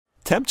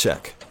Temp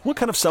check. What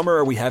kind of summer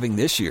are we having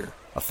this year?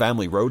 A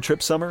family road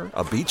trip summer?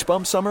 A beach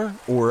bum summer?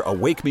 Or a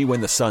wake me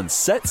when the sun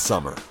sets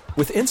summer?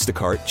 With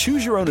Instacart,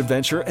 choose your own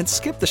adventure and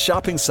skip the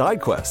shopping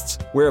side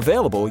quests. Where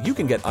available, you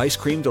can get ice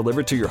cream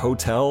delivered to your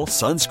hotel,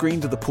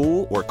 sunscreen to the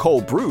pool, or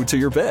cold brew to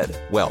your bed.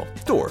 Well,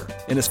 door.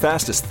 In as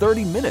fast as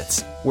 30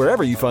 minutes.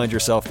 Wherever you find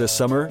yourself this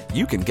summer,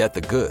 you can get the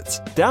goods.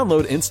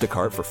 Download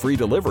Instacart for free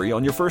delivery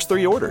on your first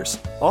 3 orders.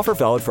 Offer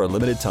valid for a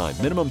limited time.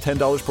 Minimum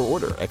 $10 per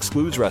order.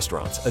 Excludes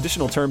restaurants.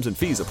 Additional terms and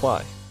fees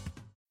apply.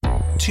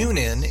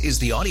 TuneIn is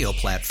the audio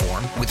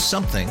platform with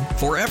something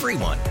for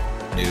everyone.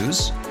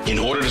 News. In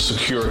order to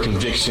secure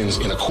convictions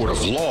in a court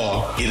of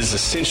law, it is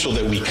essential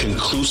that we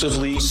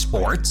conclusively.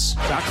 Sports.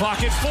 Got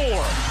clock at 4.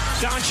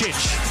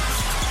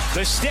 Doncic.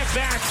 The step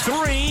back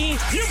 3.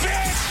 You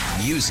bet.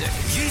 Music.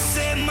 You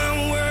set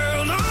my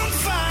world on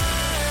fire.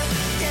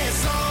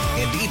 Yes,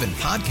 and even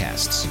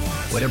podcasts.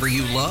 Whatever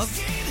you love,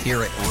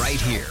 hear it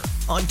right here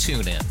on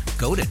TuneIn.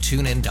 Go to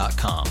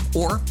TuneIn.com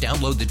or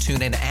download the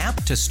TuneIn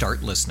app to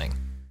start listening.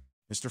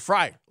 Mr.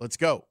 Fryer, let's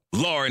go.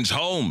 Lawrence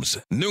Holmes,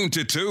 noon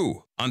to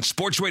 2 on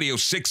Sports Radio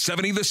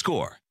 670 The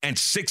Score and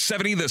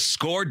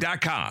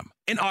 670thescore.com,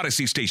 an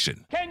Odyssey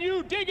station. Can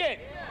you dig it?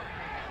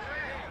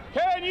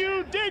 Can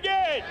you dig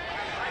it?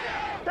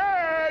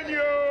 Can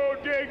you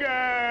dig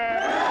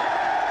it?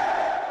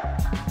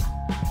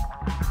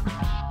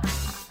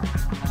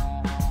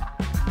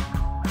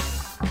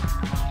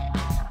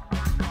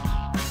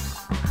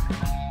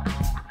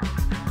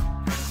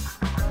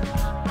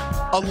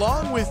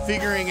 Along with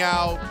figuring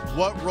out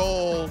what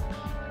role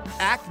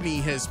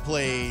Acme has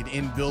played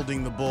in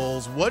building the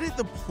Bulls, what did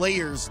the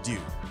players do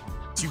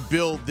to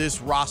build this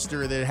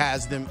roster that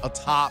has them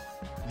atop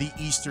the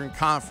Eastern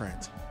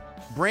Conference?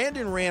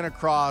 Brandon ran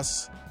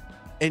across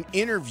an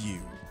interview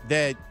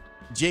that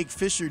Jake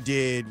Fisher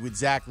did with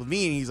Zach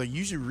LaVine. He's like,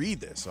 you should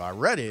read this. So I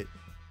read it,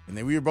 and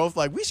then we were both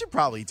like, we should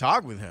probably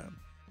talk with him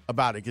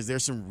about it because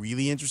there's some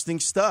really interesting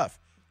stuff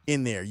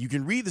in there. You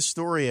can read the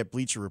story at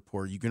Bleacher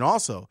Report. You can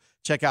also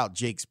check out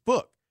Jake's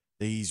book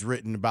that he's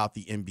written about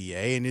the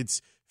NBA, and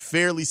it's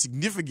fairly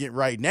significant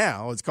right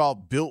now. It's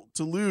called Built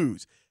to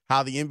Lose,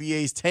 How the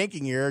NBA's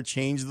Tanking Era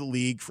Changed the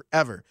League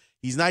Forever.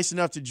 He's nice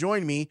enough to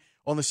join me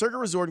on the Circa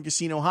Resort and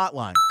Casino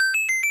hotline.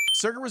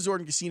 Circa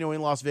Resort and Casino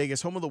in Las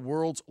Vegas, home of the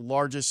world's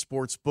largest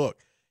sports book.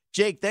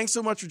 Jake, thanks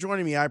so much for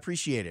joining me. I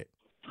appreciate it.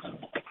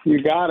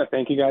 You got it.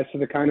 Thank you guys for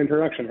the kind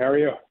introduction. How are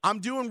you? I'm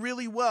doing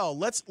really well.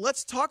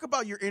 Let's talk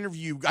about your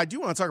interview. I do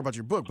want to talk about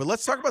your book, but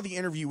let's talk about the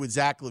interview with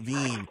Zach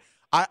LaVine.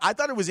 I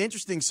thought it was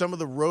interesting some of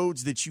the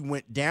roads that you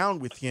went down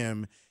with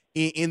him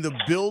in the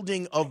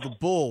building of the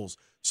Bulls.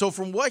 So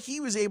from what he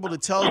was able to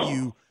tell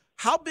you,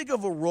 how big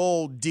of a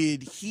role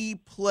did he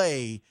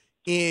play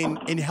in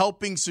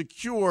helping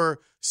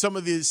secure some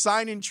of the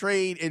sign and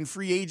trade and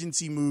free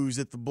agency moves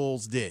that the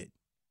Bulls did?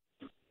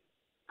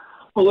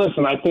 Well,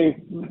 listen, I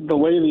think the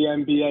way the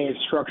NBA is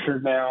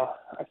structured now,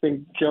 I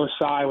think Joe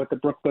Tsai with the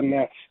Brooklyn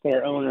Nets,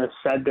 their owner,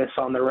 said this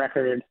on the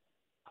record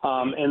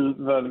in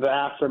the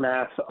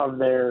aftermath of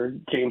their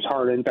James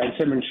Harden, Ben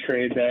Simmons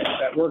trade,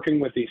 that working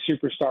with these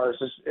superstars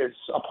is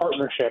a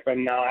partnership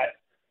and not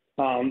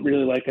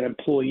really like an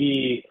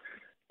employee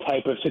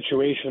type of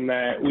situation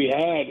that we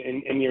had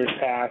in years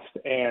past.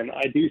 And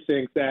I do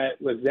think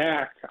that with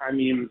Zach, I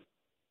mean,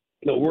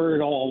 the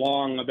word all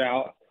along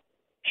about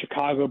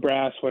Chicago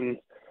brass when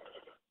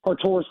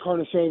Arturas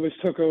Karnisovas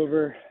took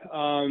over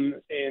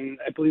in,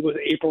 I believe it was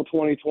April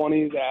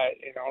 2020, that,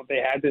 you know, they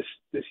had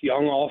this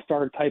young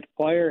all-star type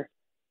player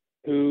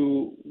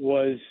who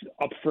was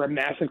up for a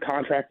massive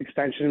contract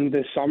extension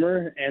this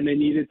summer, and they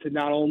needed to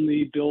not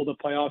only build a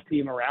playoff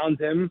team around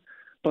him,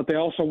 but they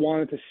also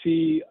wanted to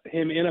see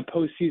him in a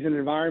postseason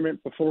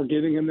environment before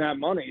giving him that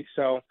money.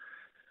 So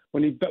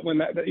when you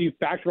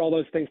factor all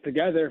those things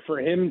together,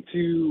 for him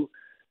to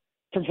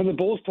from the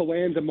Bulls to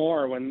land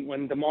DeMar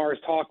when DeMar is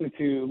talking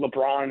to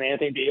LeBron and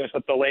Anthony Davis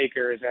with the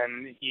Lakers,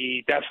 and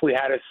he definitely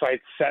had his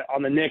sights set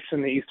on the Knicks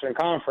in the Eastern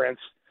Conference,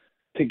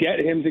 to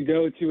get him to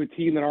go to a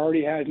team that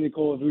already has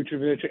Nikola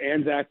Vucevic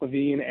and Zach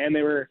LaVine, and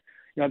they were,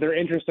 you know, their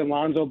interest in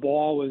Lonzo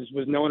Ball was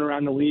known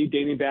around the league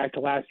dating back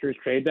to last year's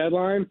trade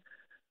deadline.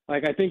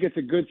 Like, I think it's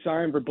a good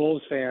sign for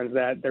Bulls fans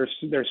that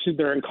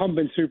their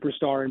incumbent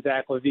superstar in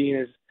Zach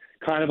LaVine is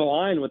kind of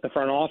aligned with the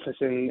front office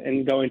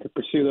and going to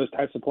pursue those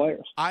types of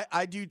players.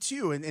 I do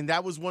too, and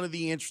that was one of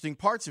the interesting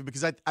parts of it,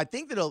 because I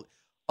think that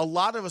a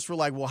lot of us were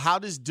like, well, how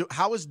is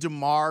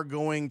DeMar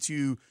going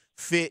to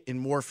fit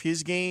and morph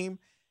his game?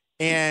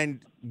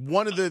 And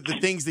one of the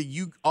things that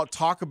you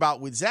talk about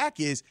with Zach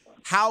is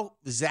how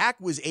Zach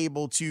was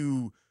able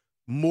to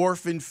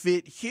morph and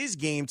fit his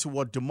game to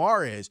what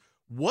DeMar is.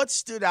 What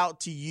stood out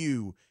to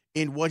you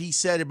in what he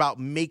said about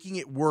making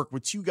it work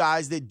with two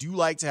guys that do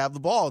like to have the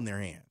ball in their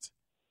hands?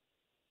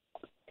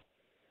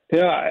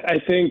 Yeah, I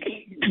think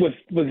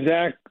with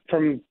Zach,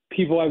 from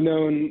people I've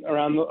known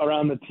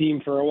around the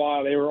team for a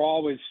while, they were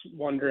always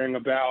wondering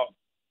about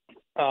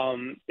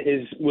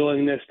his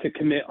willingness to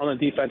commit on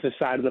the defensive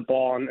side of the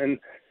ball. And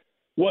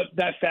what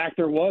that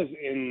factor was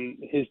in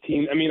his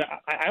team. I mean,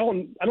 I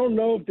don't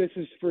know if this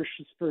is for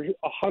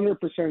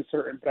 100%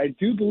 certain, but I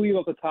do believe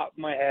off the top of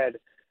my head,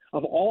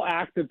 of all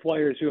active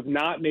players who have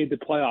not made the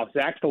playoffs,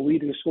 Zach's the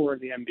leading scorer in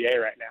the NBA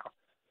right now.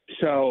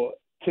 So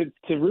to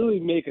really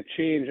make a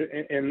change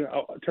in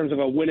terms of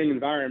a winning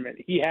environment,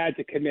 he had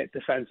to commit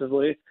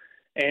defensively.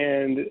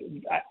 And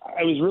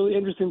it was really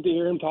interesting to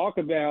hear him talk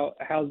about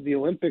how the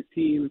Olympic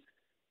team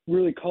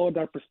really colored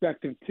that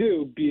perspective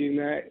too, being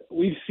that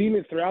we've seen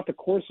it throughout the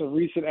course of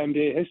recent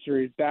NBA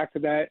history, back to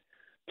that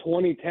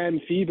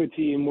 2010 FIBA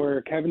team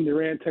where Kevin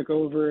Durant took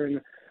over and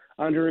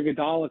Andre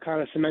Iguodala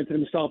kind of cemented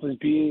himself as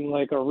being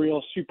like a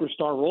real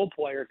superstar role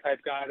player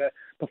type guy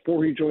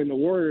before he joined the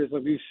Warriors.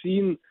 Like, we've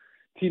seen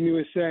Team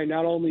USA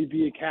not only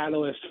be a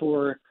catalyst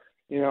for,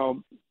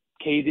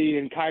 KD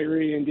and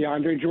Kyrie and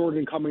DeAndre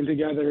Jordan coming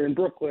together in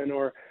Brooklyn,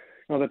 or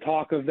the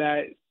talk of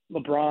that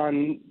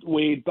LeBron,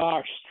 Wade,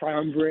 Bosh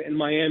triumvirate in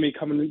Miami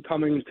coming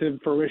to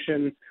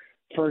fruition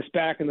first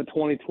back in the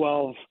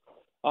 2012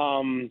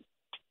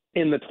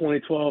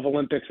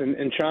 Olympics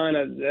in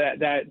China,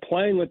 that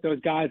playing with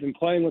those guys and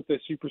playing with those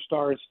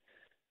superstars,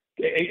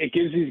 it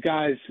gives these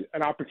guys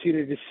an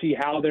opportunity to see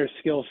how their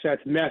skill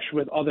sets mesh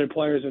with other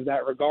players of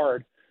that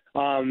regard.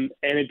 And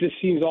it just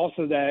seems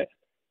also that,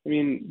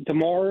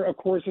 DeMar, of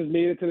course, has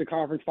made it to the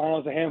conference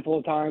finals a handful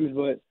of times,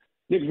 but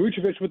Nick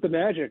Vucevic with the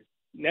Magic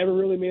never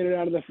made it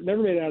out of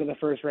the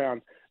first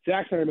round.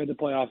 Zach's never made the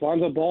playoffs.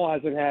 Lonzo Ball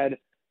hasn't had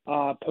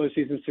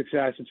postseason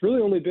success. It's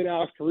really only been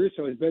Alex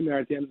Caruso who's been there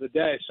at the end of the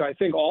day. So I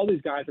think all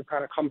these guys have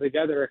kind of come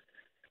together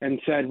and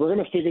said, we're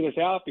going to figure this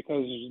out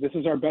because this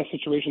is our best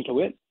situation to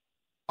win.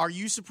 Are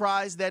you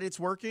surprised that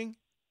it's working?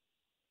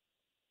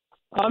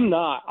 I'm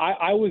not.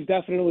 I was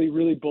definitely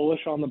really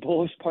bullish on the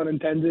Bulls, pun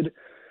intended,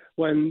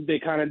 when they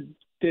kind of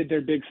did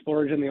their big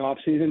splurge in the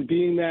offseason,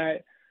 being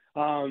that,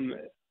 I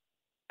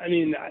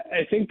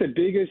think the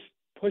biggest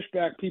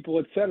pushback people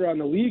had said around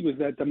the league was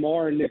that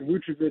DeMar and Nick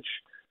Vucevic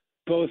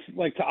both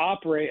like to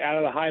operate out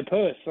of the high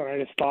post. And I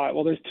just thought,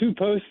 well, there's two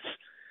posts,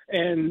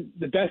 and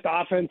the best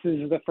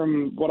offenses,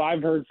 from what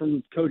I've heard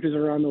from coaches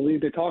around the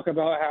league, they talk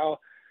about how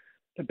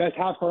the best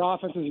half-court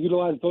offenses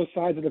utilize both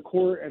sides of the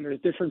court, and there's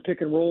different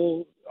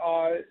pick-and-roll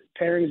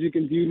pairings you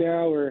can do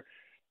now, or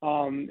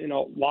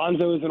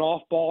Lonzo is an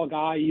off-ball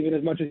guy, even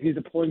as much as he's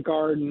a point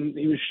guard, and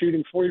he was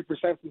shooting 40%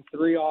 from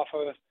three off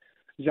of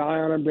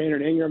Zion and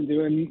Brandon Ingram,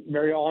 doing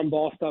very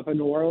on-ball stuff in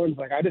New Orleans.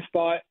 Like, I just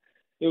thought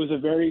it was a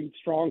very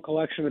strong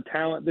collection of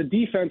talent. The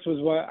defense was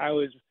what I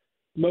was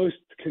most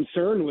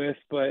concerned with,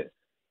 but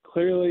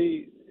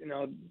clearly,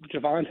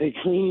 Javonte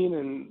Green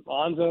and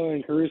Lonzo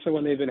and Caruso,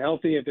 when they've been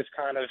healthy, have just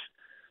kind of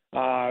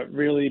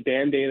really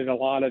band-aided a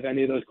lot of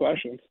any of those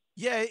questions.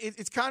 Yeah,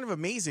 it's kind of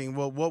amazing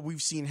what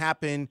we've seen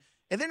happen.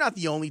 And they're not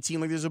the only team.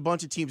 Like, there's a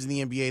bunch of teams in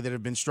the NBA that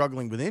have been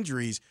struggling with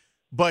injuries,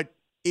 but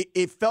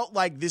it felt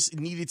like this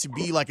needed to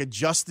be like a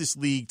Justice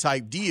League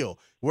type deal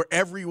where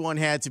everyone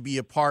had to be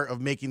a part of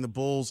making the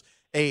Bulls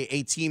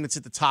a team that's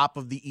at the top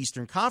of the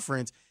Eastern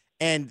Conference.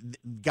 And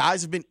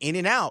guys have been in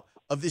and out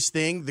of this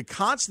thing. The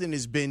constant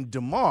has been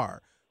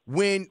DeMar.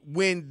 When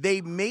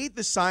they made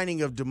the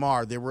signing of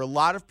DeMar, there were a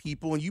lot of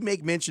people, and you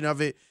make mention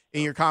of it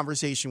in your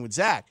conversation with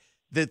Zach,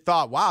 that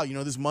thought, wow,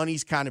 this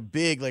money's kind of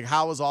big. Like,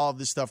 how is all of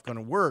this stuff going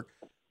to work?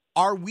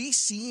 Are we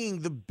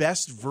seeing the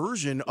best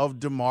version of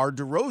DeMar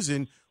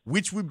DeRozan,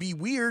 which would be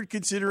weird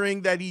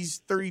considering that he's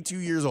 32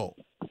 years old?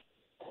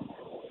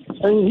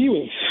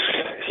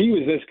 He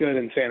was this good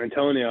in San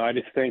Antonio. I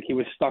just think he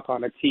was stuck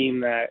on a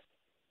team that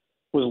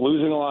was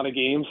losing a lot of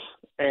games,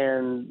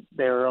 and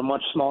they were a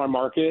much smaller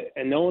market,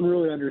 and no one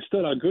really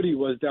understood how good he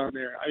was down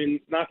there.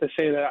 Not to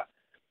say that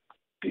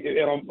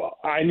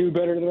I knew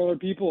better than other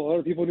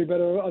people knew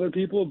better than other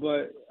people,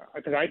 but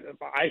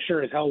I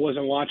sure as hell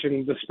wasn't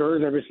watching the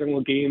Spurs every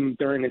single game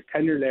during his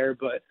tenure there.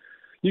 But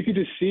you could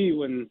just see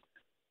when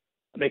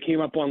they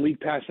came up on League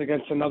Pass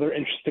against another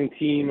interesting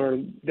team,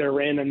 or their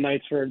random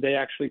nights where they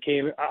actually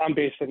came. I'm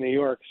based in New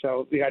York,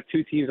 so we got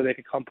two teams that they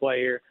could come play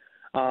here.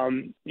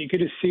 You could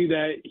just see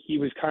that he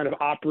was kind of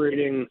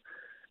operating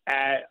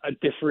at a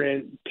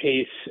different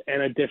pace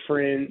and a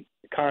different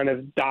kind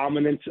of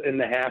dominance in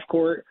the half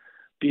court,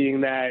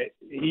 being that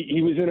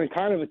he was in a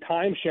kind of a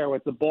timeshare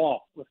with the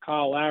ball with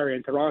Kyle Lowry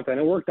in Toronto. And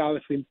it worked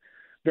obviously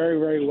very,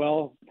 very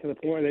well to the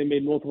point where they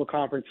made multiple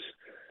conference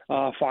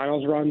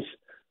finals runs.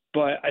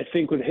 But I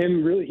think with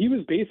him, really, he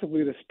was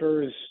basically the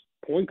Spurs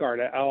point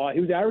guard. He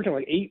was averaging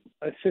like 8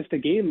 assists a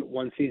game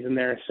one season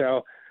there.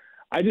 So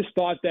I just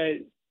thought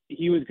that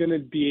he was going to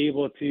be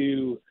able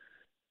to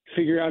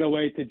figure out a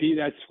way to be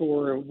that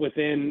scorer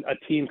within a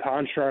team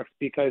construct,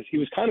 because he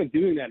was kind of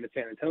doing that in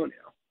San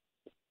Antonio.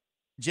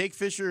 Jake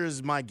Fisher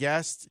is my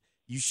guest.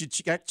 You should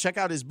check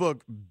out his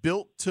book,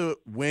 Built to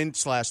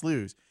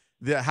Win/Lose,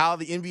 how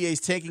the NBA's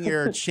taking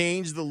error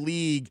changed the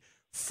league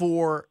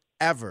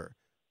forever.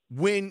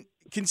 When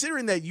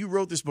considering that you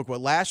wrote this book,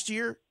 last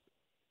year?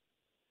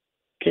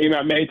 Came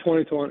out May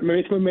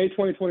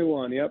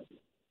 2021, yep.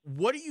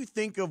 What do you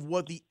think of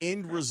what the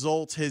end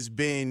result has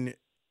been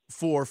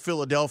for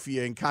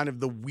Philadelphia and kind of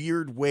the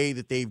weird way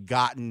that they've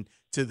gotten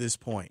to this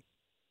point?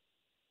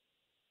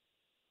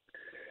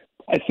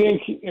 I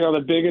think,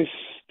 the biggest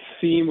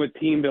theme with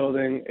team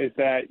building is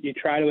that you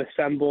try to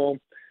assemble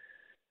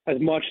as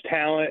much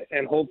talent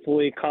and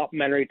hopefully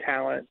complementary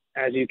talent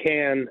as you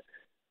can.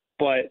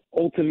 But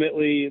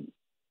ultimately,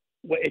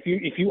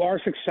 if you are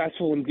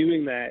successful in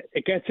doing that,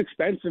 it gets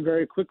expensive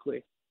very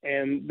quickly.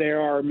 And there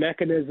are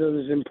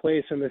mechanisms in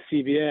place in the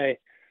CBA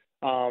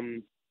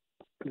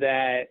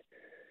that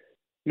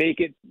make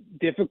it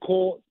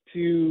difficult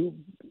to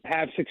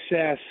have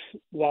success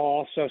while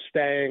also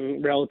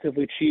staying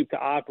relatively cheap to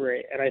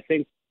operate. And I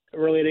think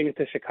relating it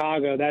to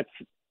Chicago, that's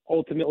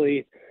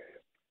ultimately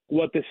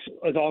what this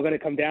is all going to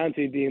come down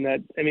to, being that,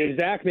 if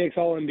Zach makes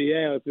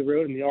All-NBA, like we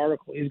wrote in the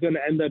article, he's going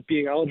to end up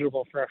being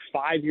eligible for a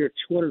 5-year,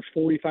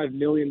 $245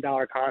 million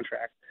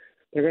contract.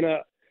 They're going to,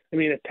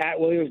 if Pat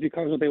Williams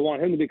becomes what they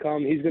want him to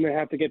become, he's going to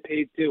have to get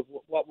paid too,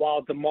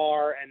 while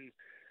DeMar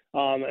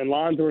and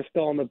Lonzo are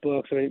still on the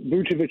books.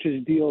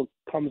 Vucevic's deal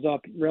comes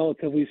up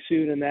relatively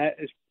soon, and that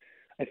is,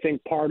 I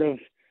think, part of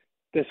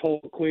this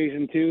whole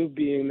equation too,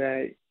 being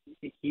that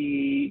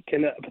he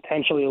can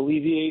potentially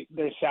alleviate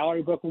their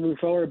salary book moving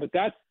forward. But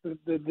that's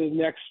the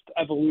next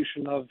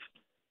evolution of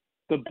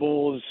the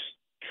Bulls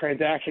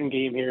transaction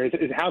game here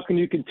is how can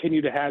you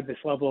continue to have this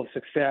level of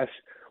success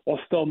while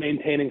still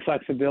maintaining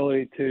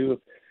flexibility to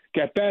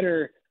get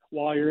better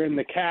while you're in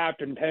the cap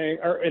and paying,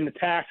 or in the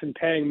tax and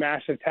paying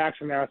massive tax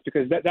amounts,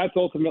 because that's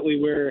ultimately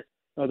where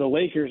the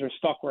Lakers are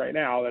stuck right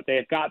now, that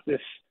they've got this,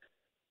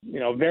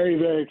 very,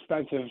 very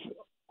expensive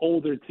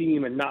older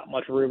team and not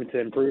much room to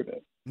improve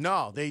it.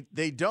 No,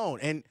 they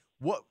don't. And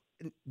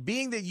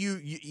being that you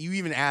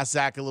even asked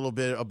Zach a little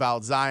bit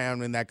about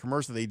Zion in that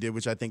commercial they did,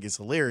 which I think is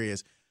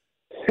hilarious.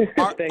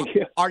 Thank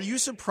you. Are you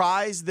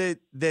surprised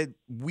that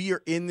we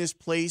are in this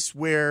place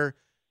where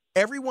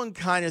everyone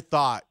kind of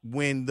thought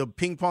when the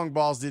ping pong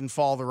balls didn't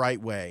fall the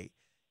right way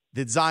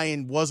that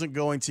Zion wasn't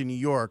going to New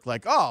York?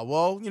 Like, oh,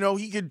 well,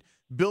 he could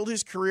build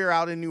his career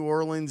out in New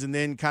Orleans and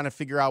then kind of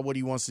figure out what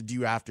he wants to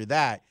do after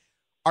that.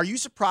 Are you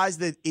surprised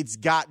that it's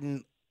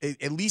gotten,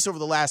 at least over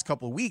the last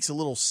couple of weeks, a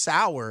little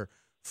sour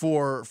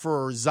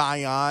for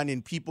Zion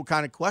and people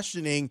kind of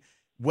questioning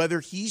whether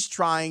he's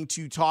trying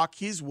to talk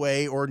his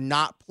way or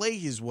not play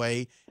his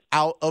way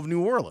out of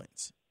New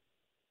Orleans?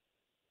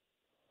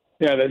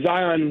 Yeah, the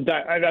Zion,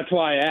 that's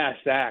why I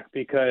asked Zach,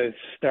 because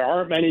there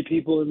aren't many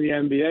people in the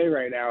NBA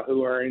right now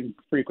who are in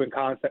frequent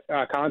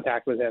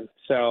contact with him.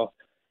 So,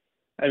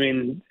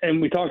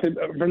 and we talked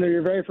from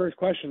your very first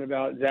question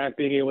about Zach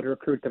being able to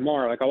recruit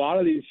tomorrow. Like, a lot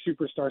of these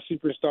superstar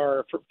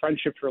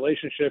friendships,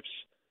 relationships,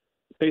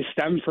 they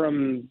stem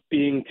from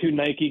being two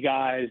Nike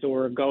guys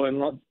or going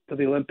to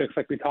the Olympics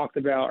like we talked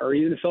about, or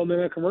even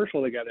filming a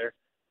commercial together.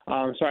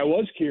 So I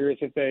was curious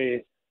if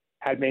they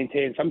had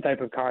maintained some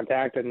type of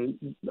contact. And,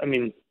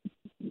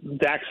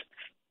 Zach's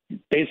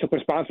basic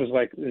response was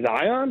like,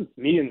 Zion?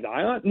 Me and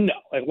Zion? No.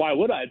 Like, why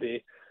would I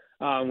be?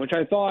 Which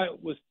I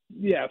thought was,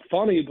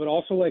 funny, but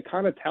also like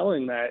kind of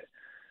telling that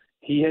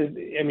he has,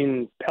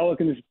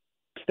 Pelicans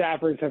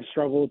staffers have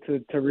struggled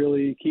to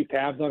really keep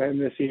tabs on him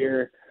this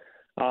year.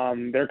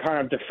 They're kind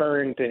of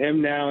deferring to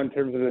him now in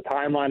terms of the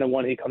timeline of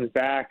when he comes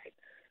back.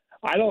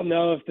 I don't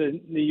know if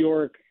the New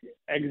York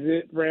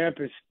exit ramp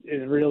is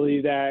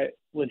really that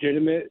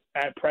legitimate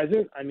at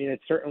present.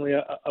 It's certainly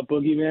a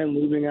boogeyman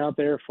looming out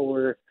there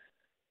for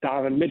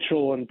Donovan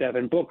Mitchell and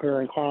Devin Booker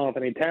and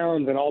Karl-Anthony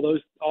Towns, and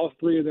all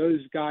three of those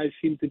guys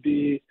seem to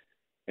be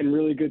in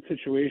really good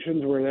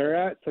situations where they're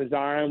at. So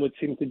Zion would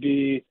seem to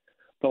be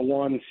the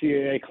one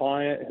CAA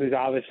client who's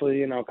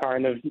obviously,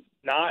 kind of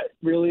not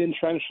really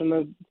entrenched in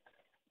the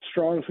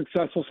strong,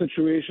 successful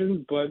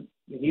situations, but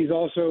he's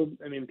also,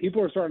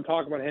 people are starting to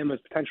talk about him as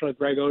potentially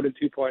Greg Oden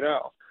 2.0.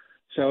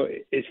 So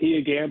is he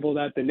a gamble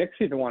that the Knicks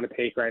even want to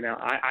take right now?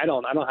 I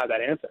don't have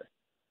that answer.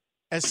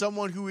 As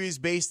someone who is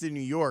based in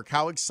New York,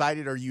 how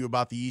excited are you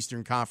about the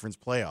Eastern Conference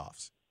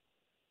playoffs?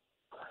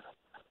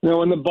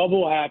 When the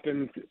bubble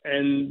happened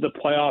and the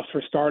playoffs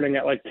were starting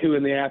at like 2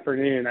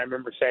 p.m, I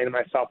remember saying to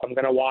myself, I'm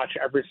going to watch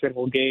every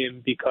single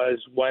game,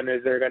 because when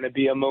is there going to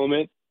be a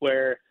moment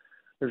where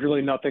there's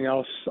really nothing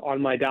else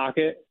on my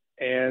docket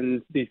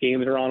and these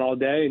games are on all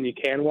day and you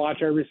can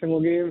watch every single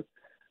game?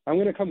 I'm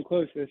going to come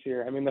close this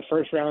year. The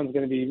first round is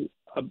going to be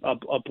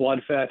a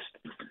bloodfest.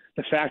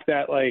 The fact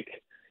that,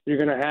 you're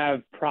going to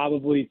have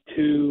probably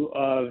 2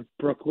 of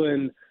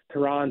Brooklyn,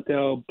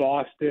 Toronto,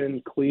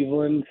 Boston,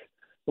 Cleveland,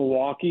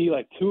 Milwaukee,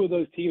 2 of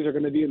those teams are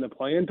going to be in the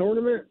play-in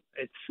tournament.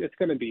 It's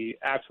going to be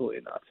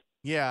absolutely nuts.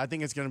 Yeah, I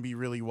think it's going to be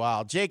really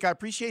wild. Jake, I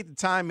appreciate the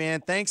time,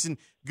 man. Thanks, and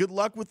good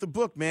luck with the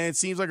book, man. It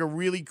seems like a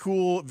really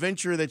cool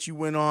venture that you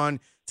went on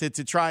to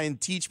try and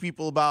teach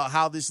people about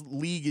how this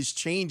league is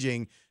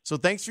changing. So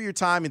thanks for your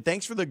time, and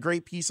thanks for the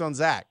great piece on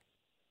Zach.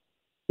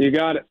 You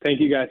got it. Thank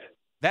you, guys.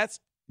 That's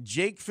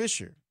Jake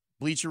Fisher,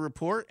 Bleacher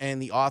Report,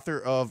 and the author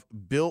of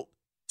Built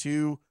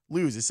to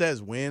Lose. It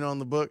says win on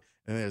the book,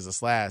 and there's a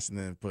slash, and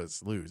then it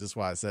puts lose. That's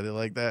why I said it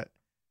like that.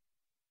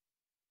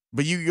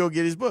 But you can go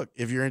get his book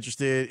if you're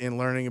interested in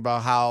learning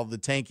about how the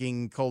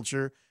tanking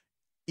culture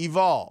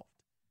evolved.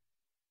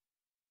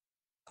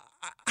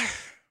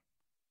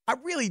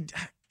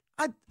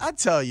 I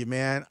tell you,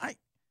 man,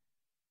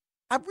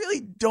 I really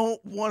don't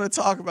want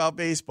to talk about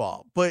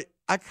baseball, but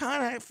I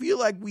kind of feel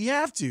like we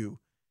have to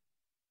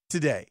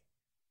today.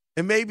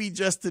 And maybe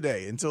just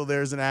today until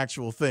there's an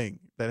actual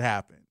thing that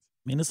happens.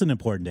 I mean, it's an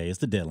important day. It's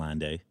the deadline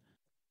day.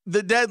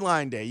 The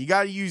deadline day. You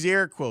got to use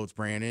air quotes,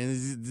 Brandon.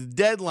 It's the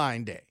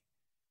deadline day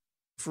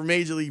for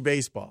Major League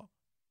Baseball.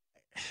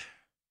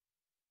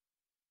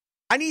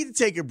 I need to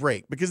take a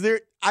break because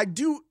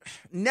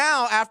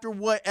now after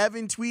what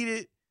Evan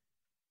tweeted,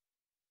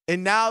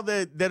 and now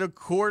that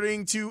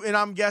according to, and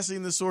I'm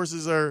guessing the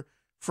sources are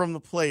from the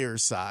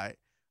players' side,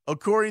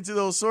 according to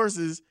those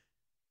sources,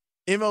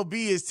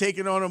 MLB is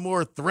taking on a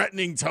more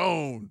threatening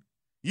tone.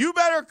 You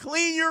better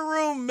clean your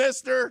room,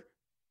 mister.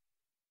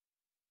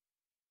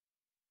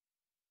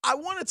 I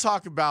want to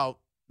talk about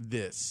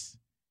this,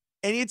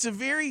 and it's a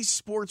very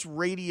sports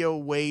radio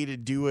way to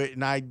do it,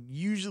 and I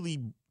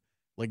usually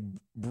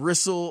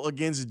bristle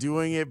against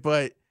doing it,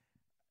 but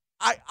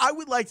I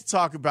would like to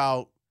talk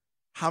about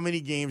how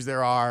many games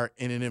there are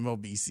in an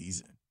MLB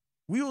season.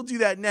 We will do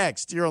that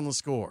next here on The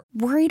Score.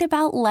 Worried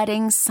about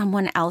letting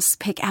someone else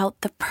pick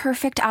out the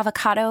perfect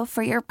avocado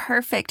for your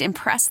perfect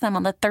impress them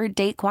on the third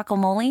date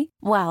guacamole?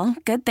 Well,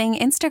 good thing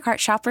Instacart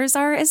shoppers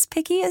are as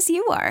picky as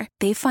you are.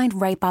 They find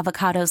ripe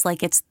avocados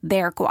like it's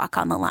their guac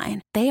on the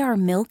line. They are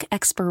milk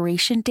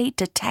expiration date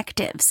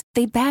detectives.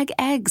 They bag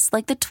eggs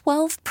like the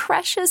 12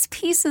 precious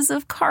pieces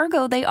of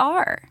cargo they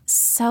are.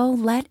 So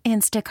let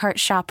Instacart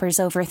shoppers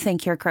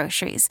overthink your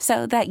groceries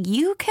so that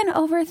you can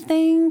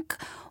overthink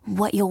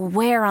what you'll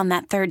wear on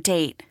that third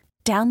date.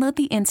 Download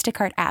the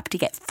Instacart app to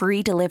get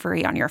free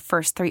delivery on your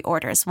first 3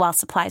 orders while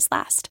supplies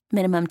last.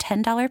 Minimum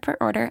 $10 per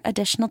order.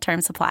 Additional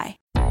terms apply.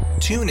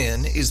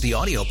 TuneIn is the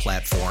audio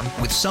platform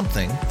with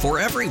something for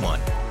everyone.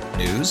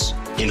 News.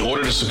 In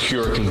order to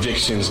secure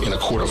convictions in a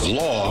court of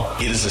law,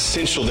 it is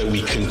essential that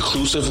we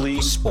conclusively.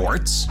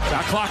 Sports.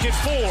 Shot clock at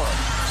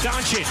 4.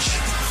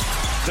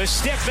 Doncic. The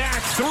step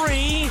back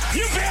 3.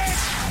 You bet.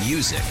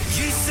 Music.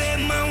 You set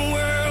my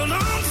world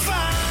on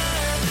fire.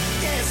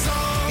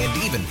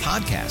 And even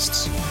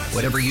podcasts.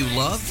 Whatever you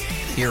love,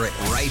 hear it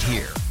right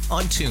here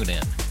on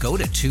TuneIn. Go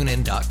to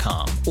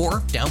TuneIn.com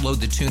or download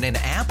the TuneIn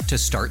app to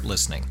start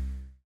listening.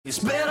 It's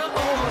better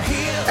over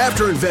here.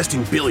 After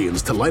investing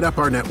billions to light up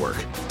our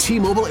network,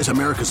 T-Mobile is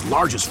America's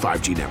largest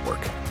 5G network.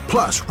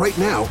 Plus, right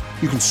now,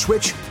 you can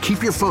switch,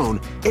 keep your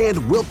phone,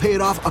 and we'll pay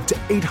it off up to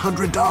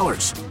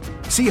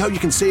 $800. See how you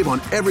can save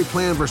on every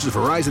plan versus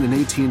Verizon and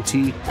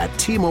AT&T at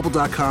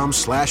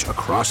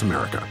T-Mobile.com/across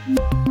America.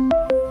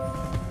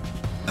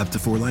 Up to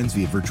 4 lines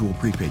via virtual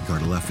prepaid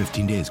card. Allow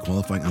 15 days.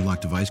 Qualifying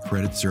unlocked device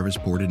credit service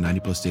ported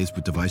 90+ days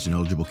with device and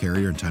eligible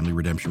carrier and timely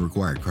redemption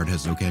required. Card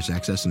has no cash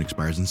access and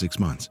expires in 6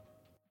 months.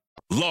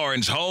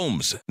 Lawrence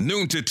Holmes,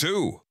 noon to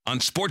 2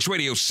 on Sports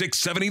Radio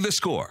 670 The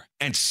Score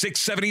and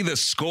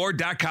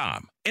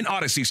 670thescore.com, an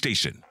Odyssey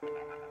station.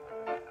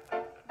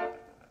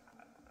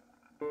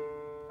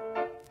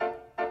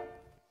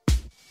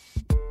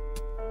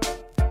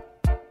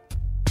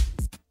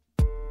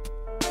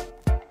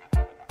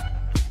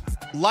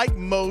 Like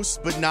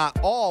most, but not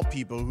all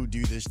people who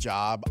do this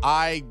job,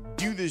 I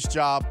do this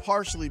job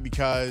partially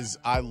because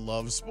I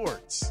love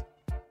sports.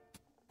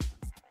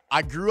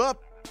 I grew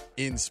up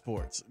in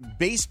sports.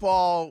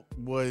 Baseball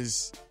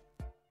was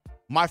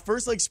my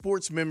first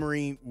sports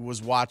memory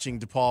was watching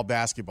DePaul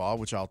basketball,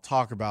 which I'll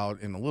talk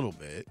about in a little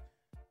bit.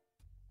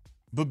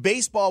 But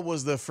baseball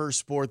was the first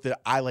sport that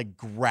I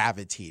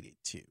gravitated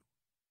to.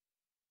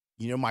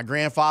 You know, my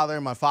grandfather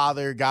and my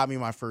father got me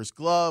my first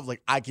glove.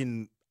 I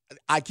can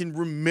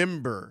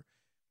remember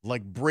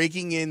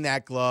breaking in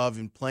that glove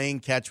and playing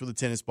catch with a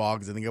tennis ball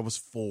because I think I was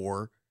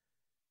 4.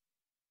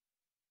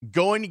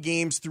 Going to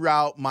games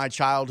throughout my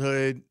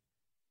childhood.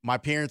 My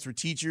parents were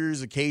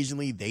teachers.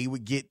 Occasionally they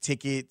would get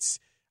tickets.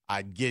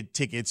 I'd get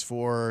tickets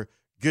for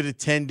good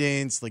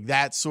attendance,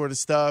 that sort of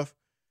stuff.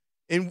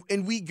 And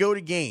we go to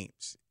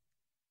games.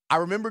 I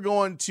remember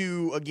going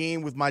to a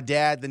game with my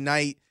dad the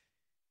night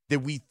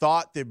that we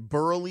thought that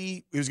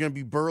it was going to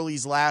be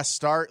Burley's last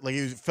start.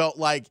 It felt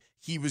like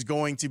he was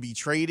going to be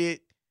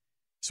traded.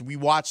 So we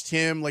watched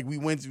him. I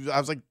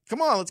was like,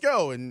 come on, let's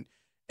go. And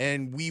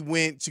we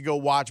went to go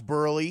watch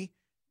Burley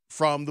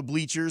from the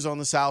bleachers on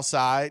the south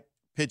side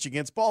pitch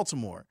against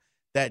Baltimore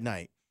that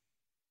night.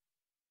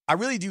 I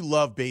really do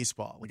love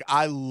baseball.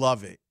 I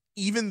love it,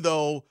 even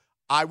though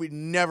I would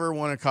never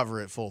want to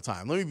cover it full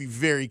time. Let me be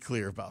very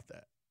clear about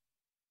that.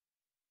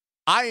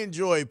 I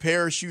enjoy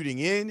parachuting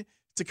in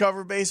to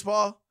cover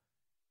baseball.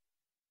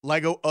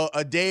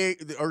 A day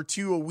or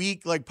 2 a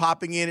week,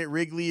 popping in at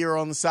Wrigley or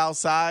on the south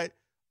side.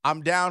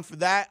 I'm down for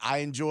that. I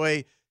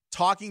enjoy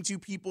talking to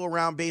people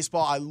around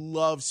baseball. I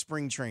love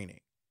spring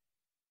training.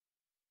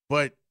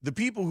 But the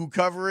people who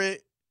cover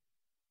it,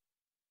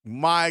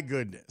 my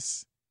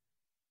goodness.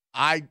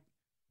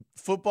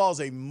 Football is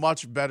a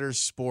much better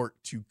sport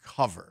to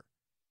cover.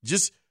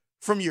 Just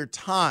from your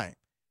time.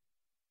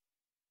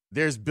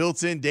 There's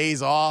built-in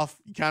days off.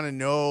 You kind of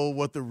know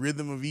what the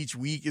rhythm of each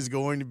week is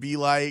going to be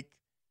like.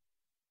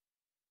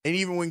 And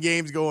even when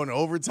games go in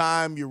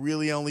overtime, you're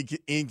really only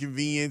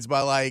inconvenienced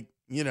by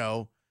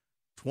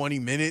 20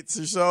 minutes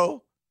or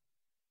so.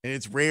 and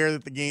it's rare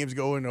that the games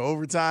go into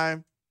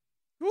overtime.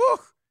 Woo!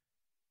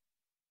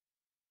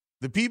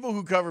 The people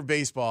who cover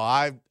baseball,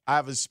 I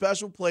have a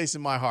special place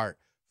in my heart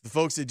for the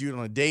folks that do it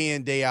on a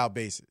day-in, day-out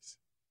basis.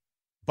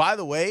 By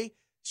the way,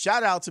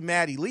 shout out to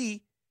Maddie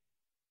Lee.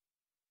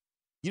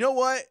 You know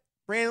what,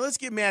 Brandon? Let's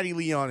get Maddie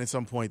Lee on at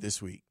some point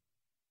this week.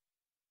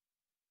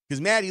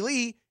 Because Maddie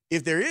Lee,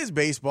 if there is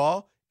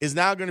baseball, is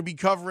now going to be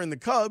covering the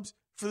Cubs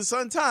for the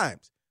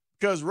Sun-Times.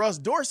 Because Russ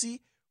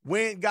Dorsey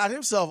went and got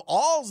himself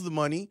all the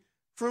money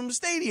from the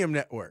Stadium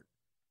Network.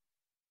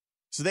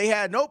 So they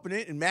hadn't opened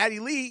it, and Maddie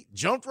Lee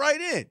jumped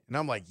right in. And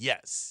I'm like,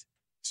 yes.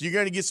 So you're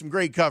going to get some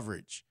great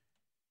coverage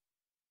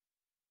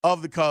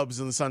of the Cubs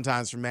and the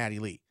Sun-Times from Maddie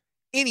Lee.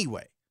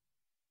 Anyway,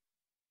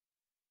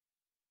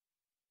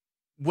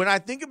 when I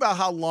think about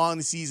how long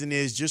the season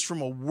is just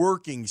from a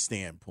working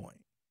standpoint,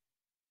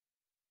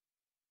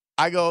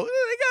 I go,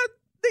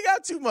 they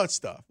got too much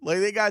stuff. Like,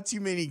 they got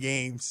too many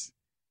games.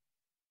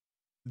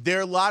 There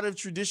are a lot of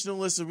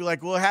traditionalists that be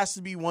like, well, it has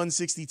to be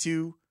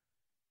 162.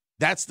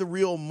 That's the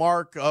real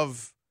mark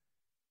of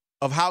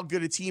how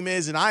good a team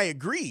is. And I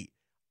agree.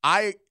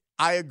 I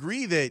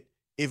agree that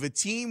if a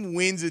team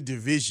wins a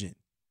division,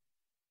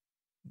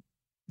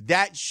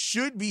 that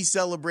should be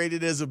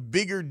celebrated as a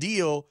bigger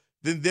deal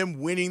than them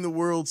winning the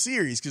World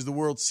Series, because the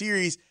World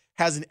Series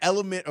has an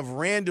element of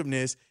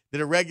randomness that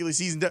a regular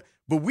season does.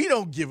 But we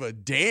don't give a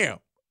damn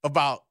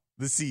about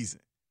the season.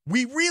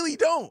 We really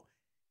don't.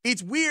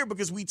 It's weird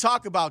because we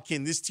talk about,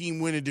 can this team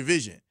win a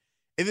division?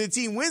 And then the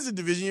team wins a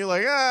division, you're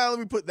like, let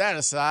me put that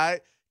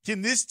aside.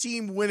 Can this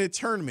team win a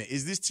tournament?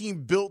 Is this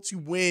team built to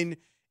win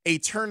a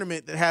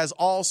tournament that has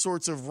all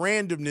sorts of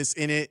randomness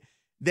in it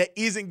that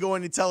isn't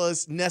going to tell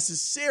us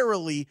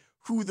necessarily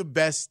who the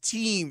best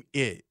team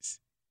is?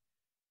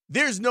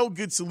 There's no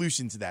good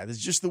solution to that. It's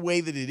just the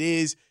way that it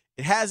is.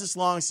 It has this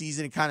long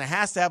season. It kind of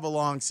has to have a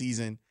long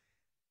season.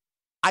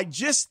 I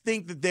just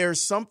think that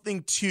there's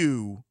something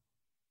to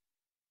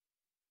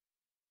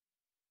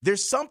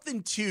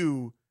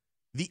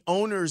the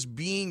owners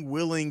being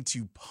willing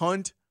to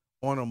punt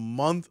on a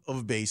month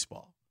of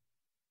baseball.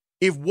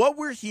 If what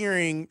we're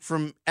hearing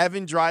from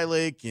Evan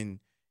Dreilich and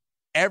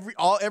every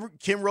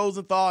Kim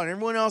Rosenthal and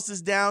everyone else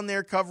is down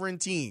there covering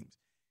teams,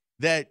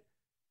 that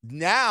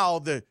now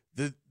the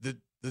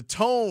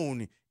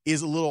tone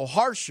is a little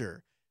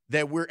harsher,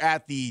 that we're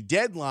at the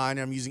deadline.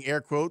 I'm using air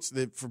quotes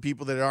that for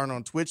people that aren't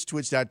on Twitch,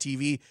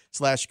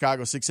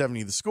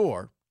 twitch.tv/Chicago670 The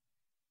Score.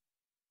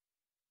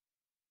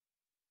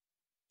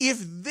 If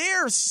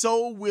they're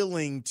so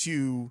willing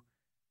to,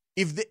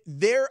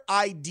 their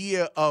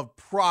idea of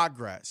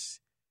progress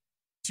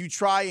to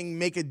try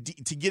and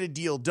to get a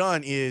deal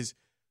done is,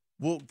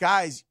 well,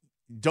 guys,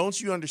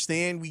 don't you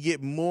understand? We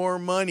get more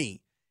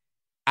money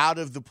out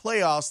of the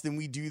playoffs than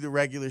we do the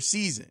regular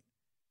season.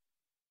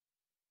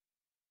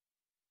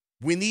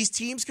 When these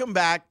teams come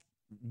back,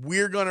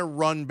 we're going to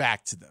run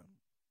back to them.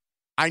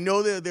 I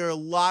know that there are a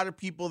lot of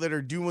people that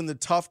are doing the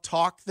tough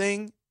talk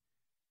thing.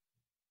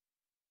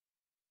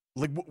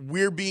 Like,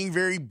 we're being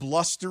very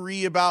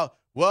blustery about,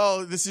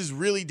 well, this is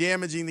really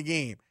damaging the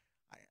game.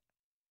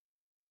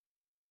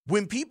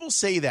 When people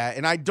say that,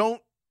 and I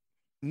don't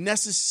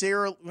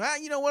necessarily,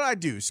 you know what, I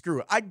do. Screw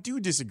it. I do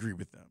disagree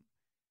with them.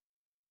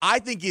 I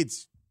think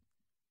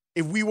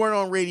if we weren't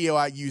on radio,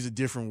 I'd use a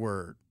different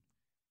word.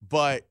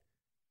 But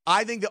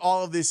I think that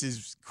all of this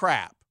is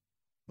crap.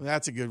 Well,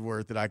 that's a good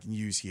word that I can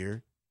use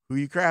here. Who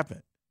you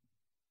crapping?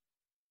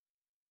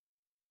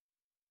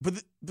 But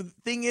the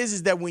thing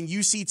is that when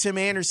you see Tim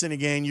Anderson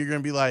again, you're going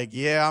to be like,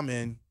 yeah, I'm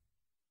in.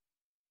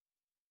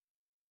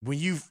 When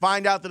you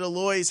find out that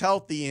Eloy is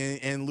healthy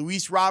and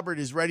Luis Robert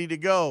is ready to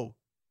go,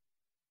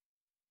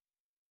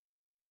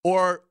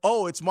 or,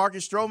 it's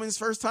Marcus Stroman's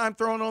first time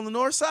throwing on the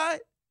north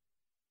side,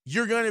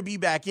 you're going to be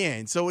back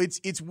in. So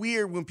it's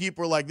weird when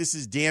people are like, this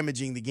is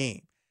damaging the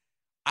game.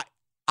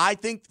 I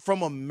think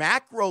from a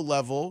macro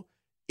level,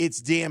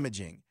 it's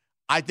damaging.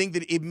 I think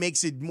that it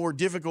makes it more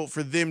difficult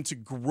for them to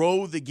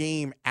grow the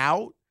game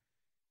out.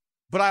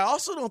 But I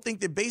also don't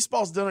think that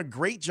baseball's done a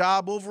great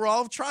job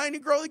overall of trying to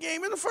grow the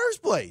game in the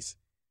first place.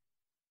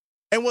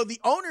 And what the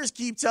owners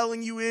keep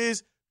telling you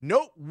is,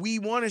 nope, we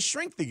want to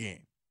shrink the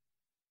game.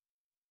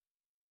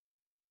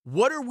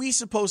 What are we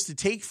supposed to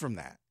take from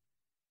that?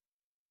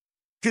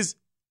 Because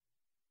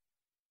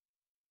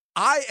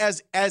I,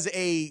 as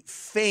a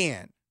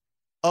fan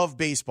of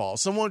baseball,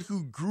 someone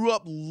who grew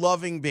up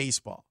loving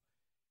baseball,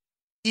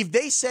 if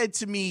they said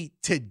to me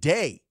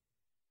today,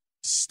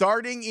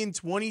 starting in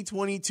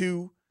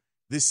 2022,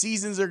 the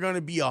seasons are going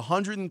to be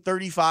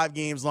 135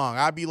 games long,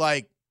 I'd be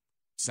like,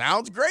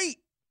 sounds great.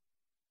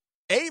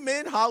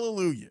 Amen.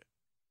 Hallelujah.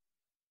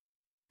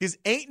 Because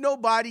ain't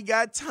nobody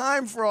got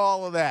time for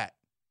all of that.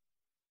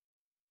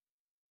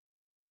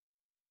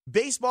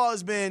 Baseball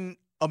has been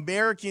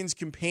Americans'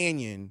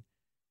 companion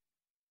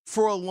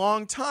for a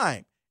long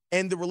time.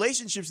 And the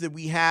relationships that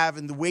we have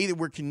and the way that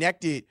we're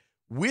connected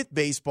with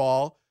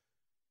baseball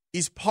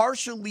is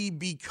partially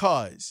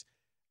because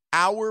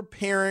our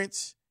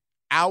parents,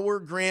 our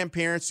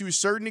grandparents, to a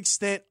certain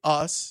extent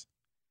us,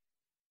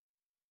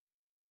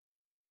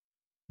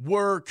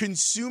 were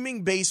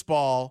consuming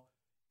baseball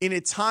in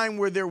a time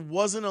where there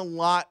wasn't a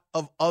lot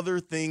of other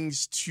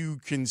things to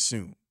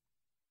consume.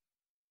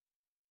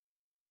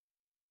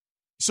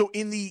 So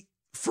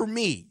for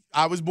me,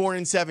 I was born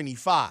in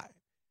 75.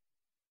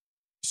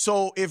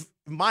 So if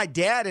my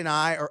dad and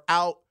I are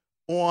out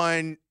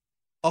on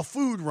a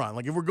food run,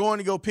 like if we're going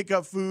to go pick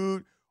up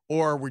food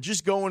or we're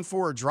just going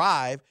for a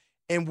drive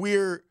and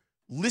we're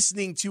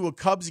listening to a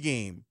Cubs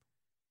game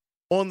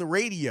on the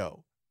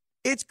radio,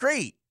 it's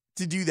great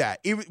to do that.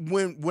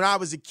 When I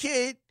was a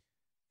kid,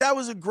 that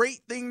was a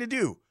great thing to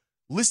do.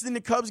 Listening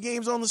to Cubs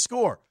games on the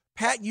Score.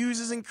 Pat Hughes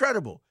is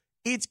incredible.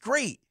 It's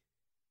great.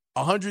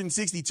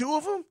 162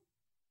 of them?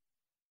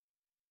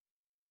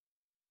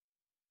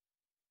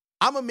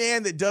 I'm a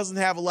man that doesn't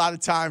have a lot of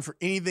time for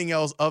anything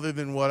else other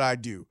than what I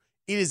do.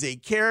 It is a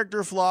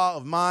character flaw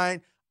of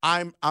mine.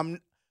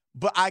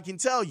 But I can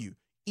tell you,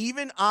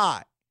 even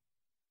I,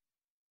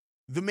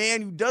 the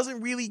man who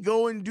doesn't really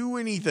go and do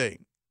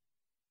anything,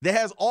 that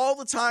has all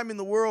the time in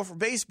the world for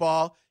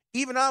baseball,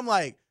 even I'm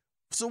like,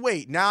 so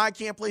wait, now I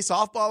can't play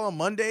softball on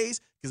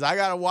Mondays because I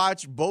got to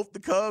watch both the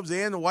Cubs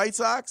and the White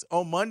Sox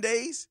on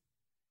Mondays?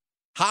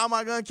 How am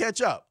I going to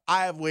catch up?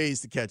 I have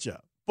ways to catch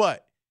up.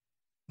 But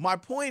my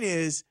point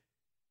is,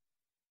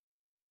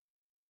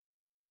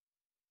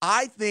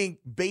 I think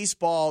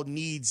baseball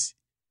needs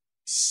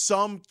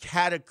some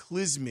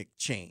cataclysmic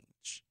change.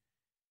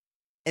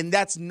 And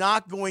that's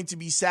not going to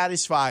be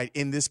satisfied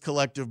in this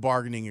collective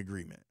bargaining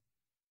agreement.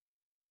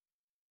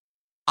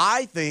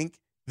 I think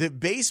that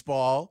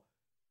baseball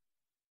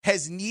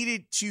has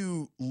needed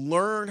to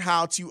learn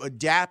how to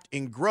adapt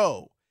and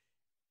grow.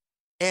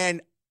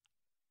 And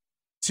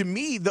to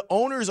me, the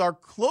owners are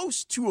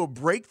close to a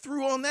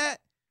breakthrough on that,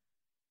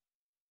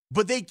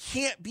 but they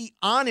can't be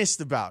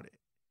honest about it.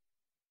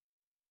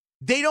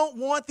 They don't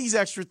want these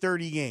extra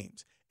 30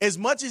 games. As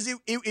much as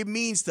it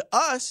means to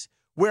us,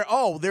 where,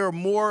 there are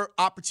more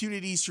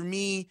opportunities for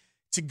me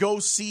to go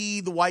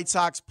see the White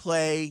Sox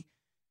play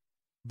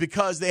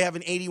because they have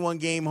an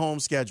 81-game home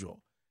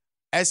schedule.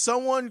 As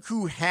someone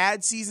who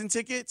had season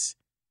tickets,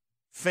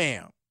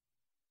 fam,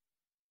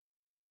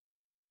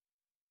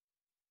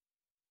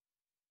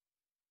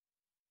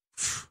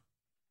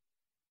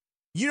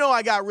 you know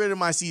I got rid of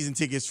my season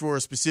tickets for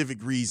a specific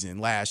reason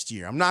last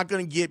year. I'm not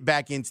going to get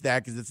back into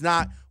that because it's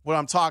not what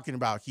I'm talking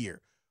about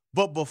here.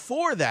 But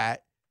before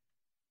that,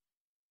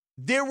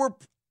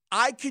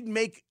 I could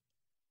make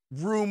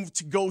room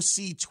to go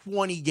see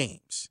 20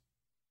 games.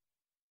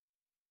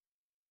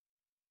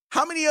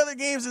 How many other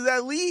games does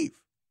that leave?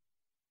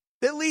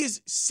 That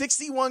leaves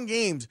 61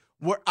 games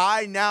where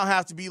I now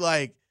have to be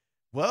like,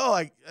 well,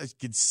 I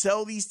could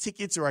sell these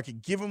tickets or I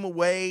could give them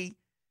away.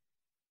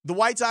 The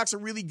White Sox are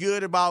really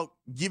good about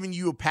giving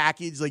you a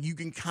package. Like, you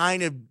can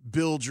kind of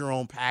build your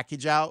own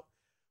package out.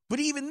 But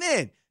even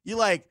then, you're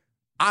like,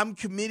 I'm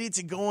committed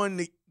to going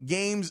to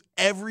games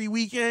every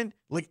weekend.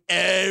 Like,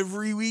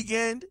 every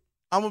weekend,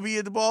 I'm going to be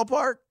at the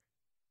ballpark.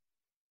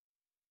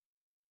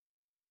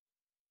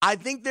 I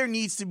think there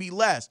needs to be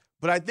less.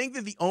 But I think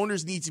that the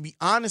owners need to be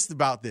honest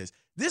about this.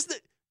 This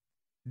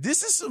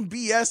is some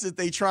BS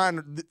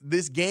that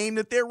this game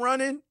that they're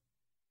running.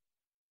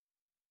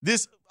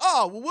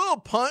 We'll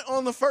punt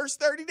on the first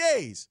 30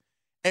 days.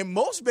 And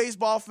most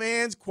baseball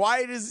fans,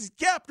 quiet as it's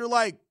kept, are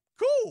like,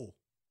 cool.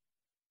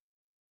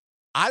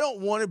 I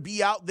don't want to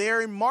be out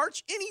there in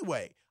March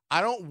anyway. I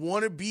don't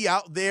want to be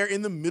out there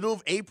in the middle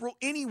of April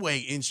anyway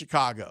in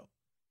Chicago.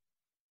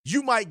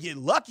 You might get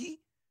lucky.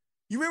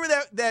 You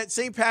remember that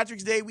St.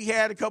 Patrick's Day we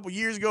had a couple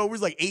years ago? It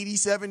was like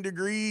 87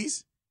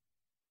 degrees.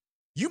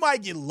 You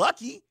might get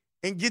lucky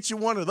and get you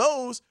one of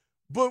those,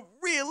 but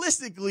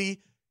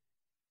realistically,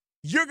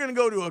 you're going to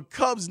go to a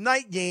Cubs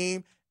night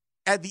game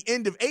at the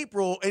end of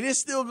April, and it's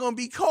still going to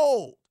be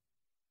cold.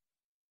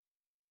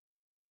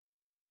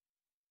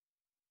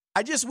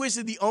 I just wish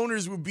that the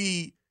owners would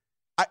be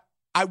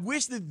I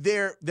wish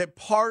that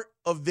part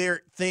of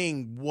their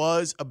thing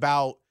was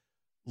about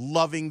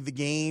loving the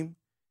game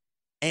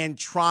and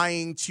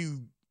trying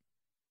to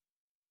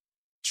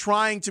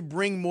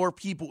bring more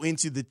people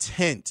into the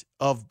tent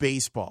of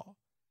baseball.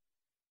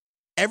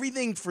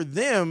 Everything for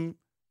them,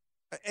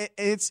 and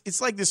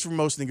it's like this for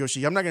most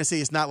negotiations. I'm not going to say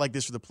it's not like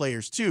this for the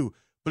players too,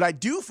 but I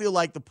do feel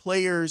like the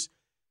players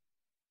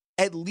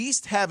at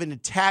least have an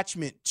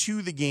attachment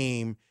to the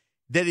game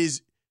that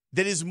is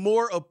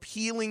more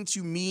appealing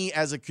to me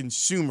as a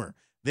consumer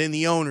than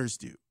the owners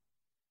do.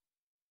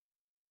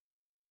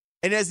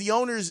 And as the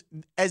owners,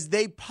 as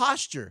they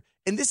posture,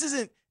 and this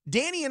isn't,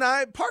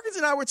 Parkins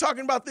and I were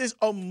talking about this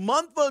a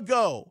month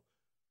ago,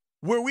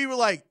 where we were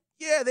like,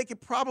 yeah, they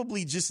could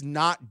probably just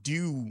not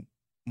do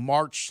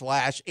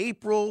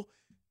March/April,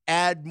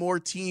 add more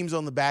teams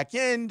on the back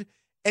end,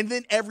 and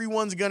then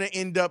everyone's going to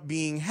end up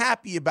being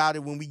happy about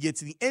it when we get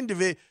to the end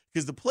of it,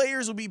 because the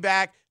players will be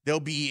back, there'll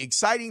be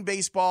exciting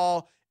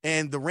baseball,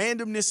 and the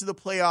randomness of the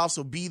playoffs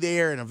will be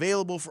there and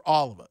available for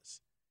all of us.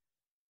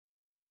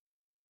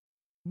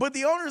 But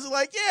the owners are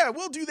like, yeah,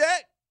 we'll do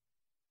that.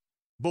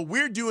 But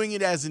we're doing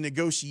it as a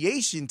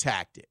negotiation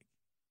tactic.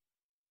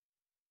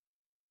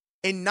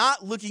 and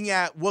not looking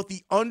at what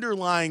the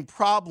underlying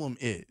problem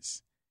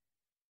is.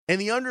 And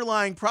the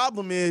underlying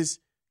problem is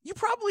you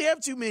probably have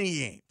too many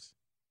games.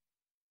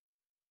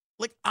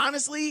 Like,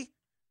 honestly,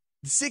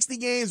 60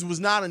 games was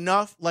not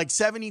enough. Like,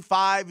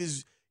 75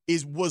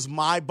 was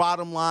my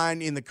bottom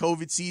line in the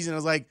COVID season. I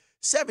was like,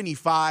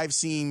 75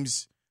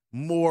 seems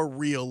more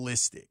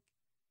realistic.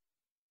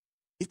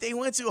 If they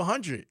went to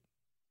 100,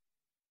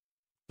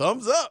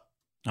 thumbs up.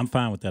 I'm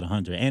fine with that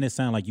 100. And it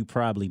sounds like you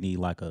probably need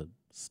like a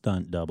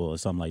stunt double or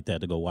something like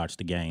that to go watch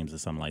the games or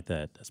something like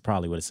that. That's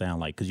probably what it sounds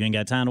like because you ain't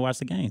got time to watch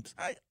the games.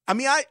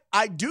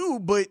 I do,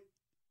 but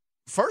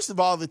first of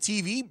all, the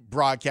TV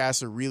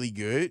broadcasts are really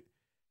good.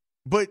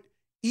 But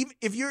even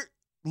if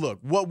look,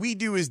 what we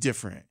do is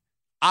different.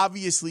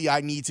 Obviously,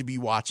 I need to be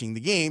watching the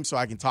game so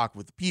I can talk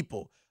with the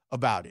people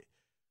about it.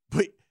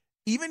 But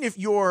even if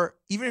you're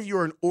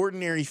an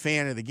ordinary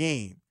fan of the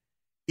game,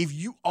 if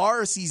you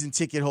are a season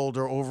ticket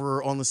holder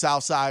over on the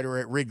South Side or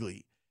at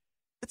Wrigley,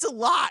 it's a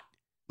lot.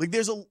 Like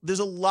there's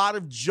a lot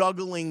of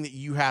juggling that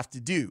you have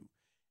to do.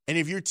 And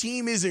if your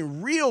team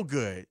isn't real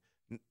good,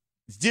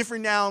 it's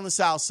different now on the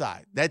South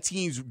Side. That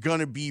team's going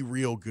to be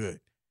real good.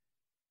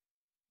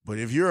 But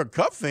if you're a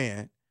Cup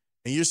fan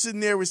and you're sitting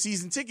there with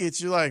season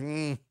tickets, you're like,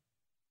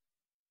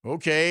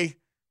 okay,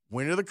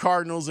 when are the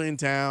Cardinals in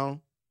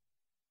town?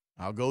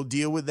 I'll go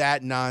deal with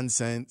that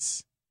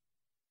nonsense.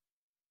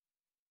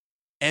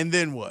 And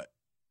then what?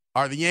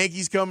 Are the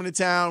Yankees coming to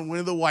town? When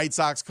are the White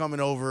Sox coming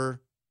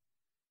over?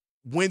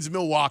 When's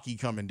Milwaukee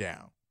coming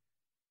down?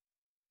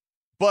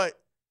 But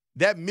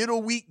that middle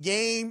of the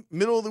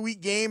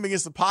week game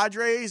against the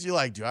Padres, you're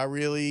like, do I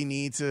really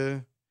need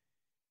to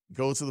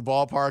go to the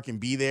ballpark and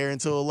be there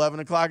until 11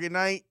 o'clock at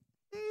night?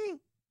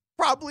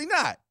 Probably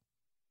not.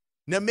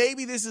 Now,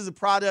 maybe this is a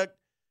product,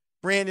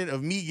 Brandon,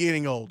 of me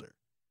getting older.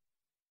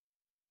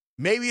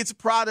 Maybe it's a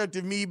product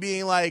of me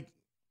being like,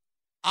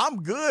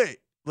 I'm good.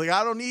 Like,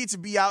 I don't need to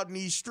be out in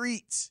these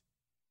streets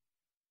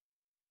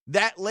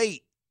that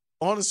late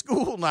on a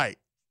school night.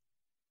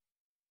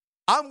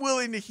 I'm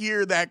willing to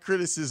hear that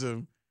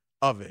criticism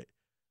of it.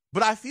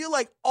 But I feel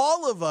like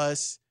all of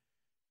us,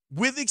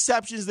 with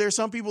exceptions, there's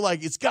some people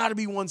like, it's got to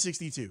be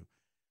 162.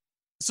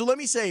 So let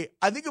me say,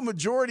 I think a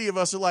majority of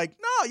us are like,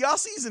 no, y'all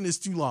season is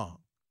too long.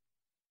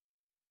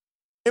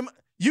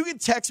 You can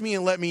text me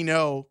and let me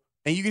know,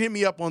 and you can hit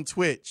me up on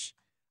Twitch.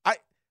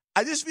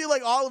 I just feel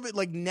like all of it,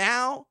 like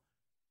now,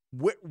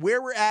 where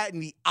we're at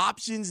and the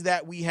options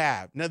that we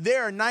have. Now,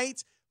 there are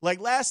nights, like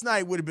last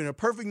night would have been a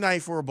perfect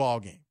night for a ball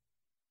game.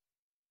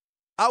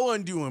 I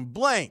wasn't doing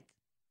blank.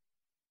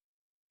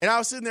 And I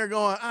was sitting there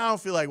going, I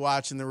don't feel like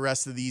watching the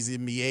rest of these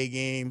NBA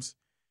games.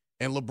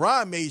 And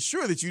LeBron made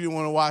sure that you didn't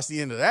want to watch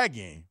the end of that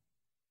game.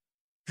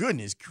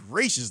 Goodness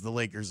gracious, the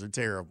Lakers are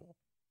terrible.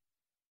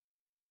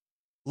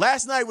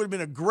 Last night would have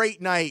been a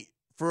great night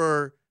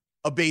for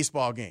a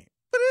baseball game.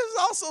 But it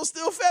was also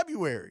still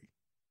February.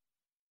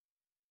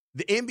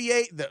 The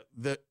NBA,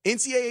 the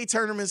NCAA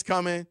tournament's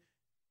coming.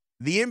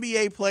 The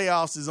NBA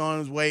playoffs is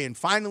on its way. And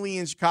finally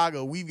in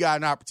Chicago, we've got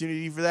an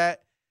opportunity for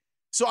that.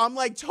 So I'm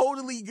like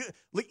totally good.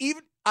 Like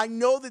even I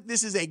know that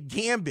this is a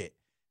gambit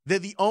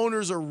that the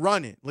owners are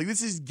running. Like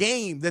this is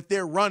game that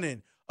they're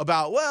running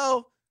about,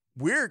 well,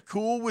 we're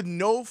cool with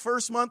no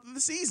first month of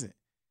the season.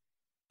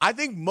 I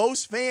think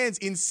most fans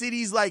in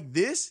cities like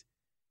this,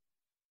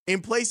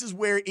 in places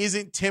where it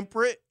isn't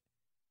temperate,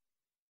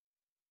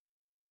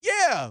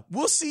 yeah,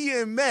 we'll see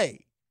you in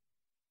May.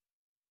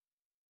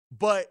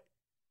 But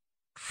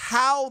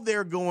how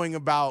they're going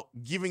about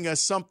giving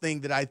us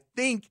something that I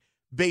think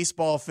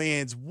baseball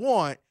fans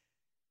want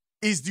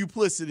is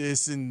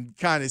duplicitous and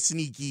kind of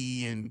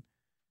sneaky, and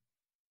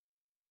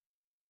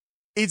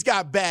it's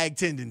got bag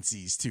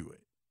tendencies to it.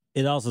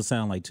 It also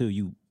sounds like, too,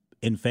 you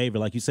in favor,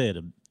 like you said,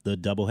 of the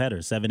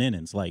doubleheader, 7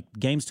 innings. Like,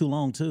 game's too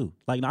long, too.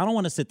 Like, I don't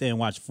want to sit there and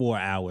watch 4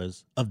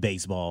 hours of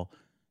baseball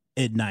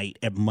at night,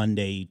 at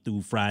Monday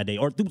through Friday,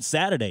 or through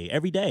Saturday,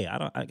 every day.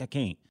 I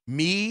can't.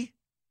 Me,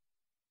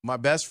 my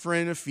best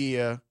friend,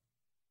 Afia,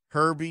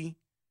 Herbie,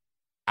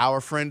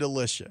 our friend,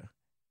 Alicia,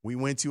 we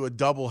went to a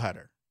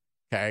doubleheader,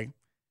 okay?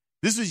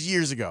 This was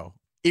years ago.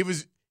 It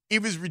was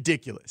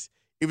ridiculous.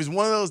 It was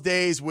one of those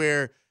days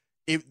where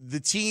if the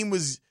team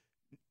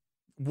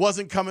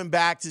wasn't coming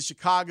back to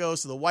Chicago,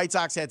 so the White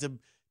Sox had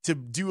to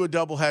do a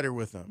doubleheader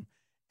with them.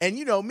 And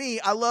you know me,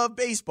 I love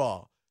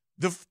baseball.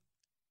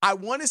 I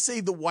want to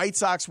say the White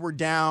Sox were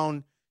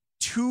down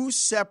 2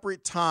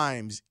 separate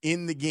times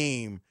in the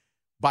game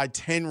by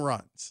 10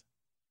 runs.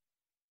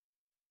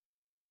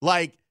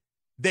 Like,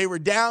 they were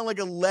down like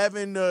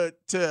 11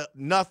 to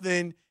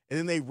nothing, and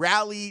then they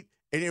rallied,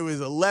 and it was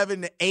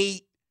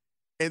 11-8,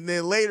 and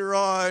then later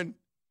on,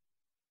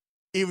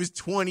 it was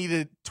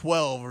 20-12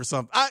 or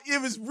something.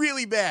 It was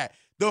really bad.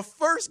 The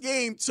first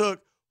game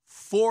took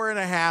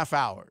 4.5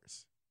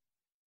 hours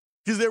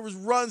because there was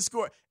runs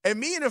scored. And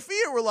me and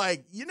Afia were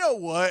like, you know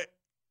what?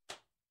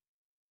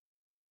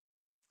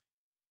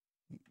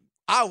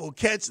 I will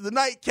catch the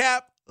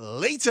nightcap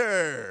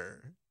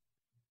later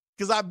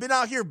because I've been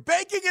out here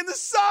baking in the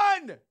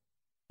sun.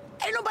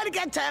 Ain't nobody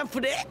got time for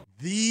that.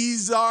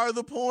 These are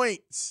the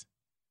points.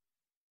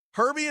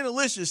 Herbie and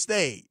Alicia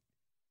stayed,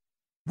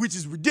 which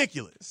is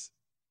ridiculous.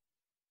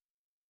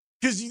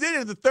 Because you did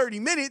it in the 30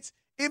 minutes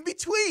in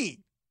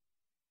between.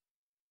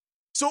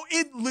 So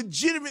it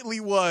legitimately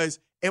was,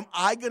 am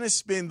I going to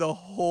spend the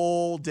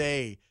whole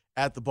day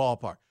at the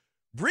ballpark?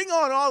 Bring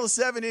on all the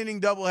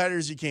 7-inning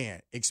doubleheaders you can.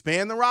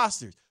 Expand the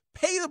rosters.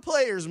 Pay the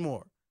players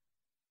more.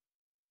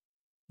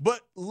 But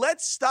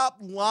let's stop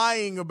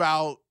lying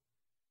about,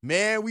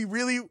 man, we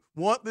really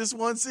want this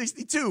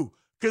 162,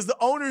 because the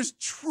owners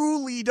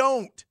truly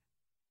don't.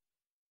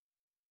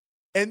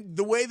 And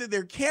the way that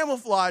they're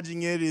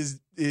camouflaging it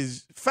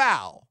is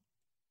foul.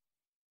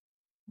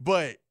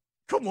 But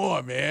come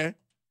on, man.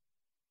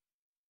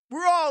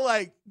 We're all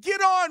like,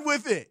 get on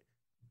with it.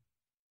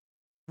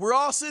 We're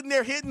all sitting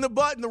there hitting the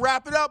button, the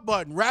wrap it up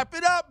button. Wrap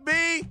it up,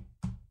 B.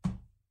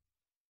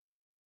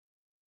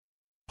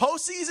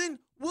 Postseason,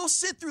 we'll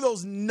sit through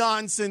those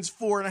nonsense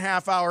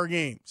 4.5-hour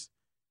games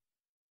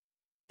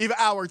if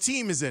our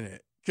team is in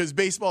it, because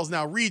baseball is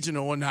now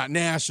regional and not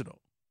national.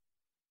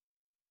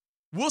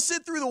 We'll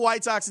sit through the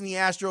White Sox and the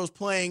Astros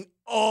playing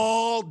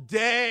all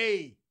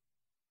day.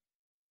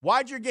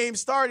 Why'd your game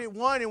start at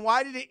 1 and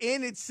why did it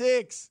end at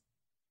 6?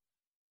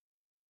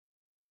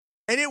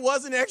 And it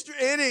wasn't extra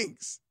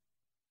innings.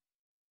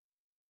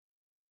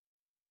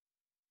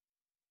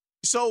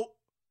 So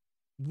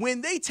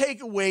when they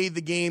take away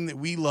the game that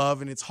we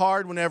love, and it's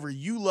hard whenever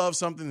you love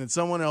something that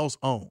someone else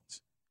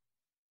owns.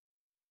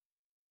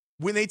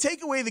 When they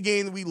take away the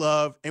game that we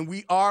love, and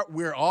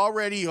we're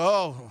already,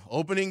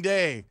 opening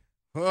day.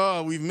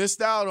 We've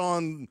missed out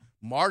on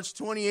March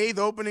 28th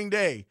opening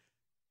day.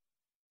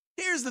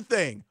 Here's the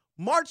thing.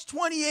 March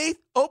 28th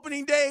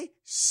opening day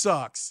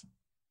sucks.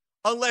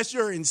 Unless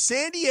you're in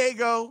San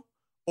Diego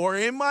or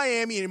in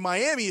Miami. And in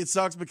Miami, it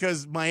sucks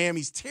because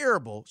Miami's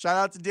terrible. Shout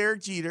out to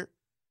Derek Jeter.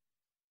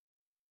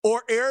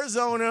 Or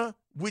Arizona,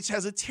 which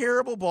has a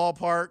terrible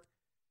ballpark.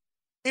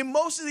 In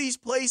most of these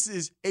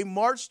places, a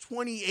March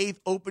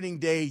 28th opening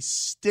day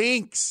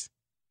stinks.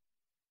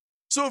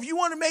 So if you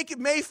want to make it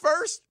May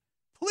 1st,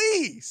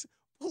 please,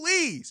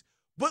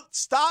 but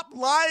stop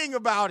lying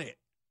about it.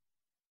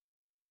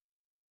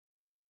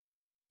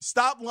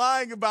 Stop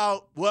lying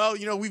about,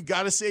 we've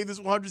got to save this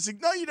 106.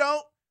 No, you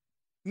don't.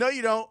 No,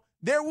 you don't.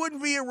 There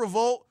wouldn't be a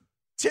revolt.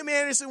 Tim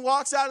Anderson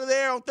walks out of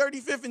there on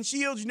 35th and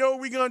Shields. You know what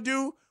we're going to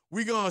do?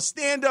 We're going to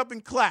stand up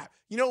and clap.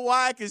 You know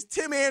why? Because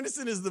Tim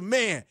Anderson is the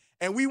man,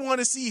 and we want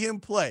to see him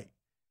play.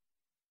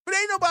 But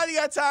ain't nobody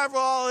got time for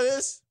all of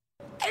this.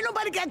 Ain't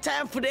nobody got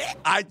time for that.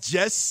 I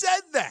just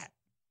said that.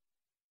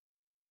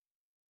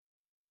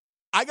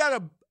 I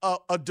got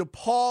a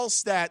DePaul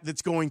stat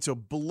that's going to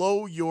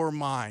blow your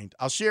mind.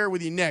 I'll share it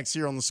with you next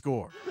here on The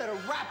Score. You better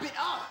wrap it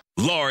up.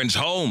 Lawrence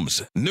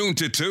Holmes, noon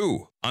to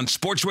 2 on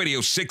Sports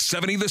Radio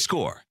 670 The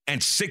Score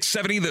and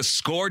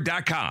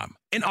 670thescore.com,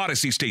 an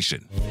Odyssey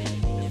station.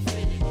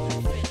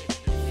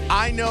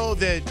 I know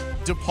that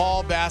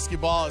DePaul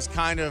basketball is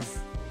kind of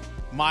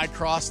my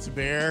cross to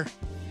bear,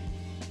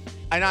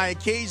 and I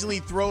occasionally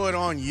throw it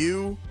on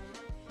you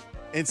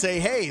and say,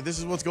 hey, this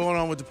is what's going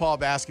on with DePaul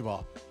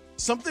basketball.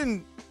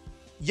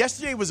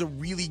 Yesterday was a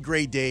really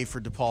great day for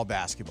DePaul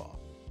basketball,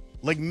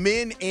 like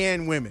men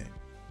and women.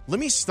 Let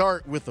me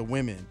start with the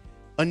women.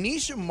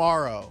 Anisha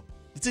Morrow,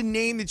 it's a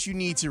name that you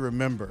need to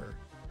remember.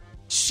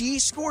 She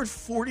scored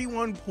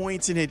 41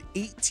 points and had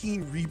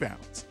 18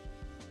 rebounds.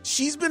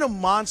 She's been a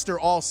monster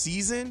all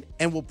season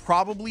and will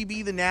probably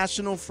be the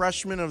National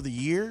Freshman of the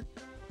Year.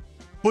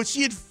 But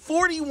she had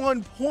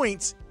 41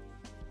 points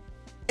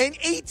and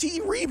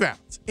 18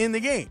 rebounds in the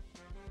game.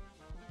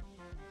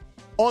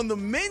 On the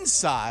men's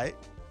side,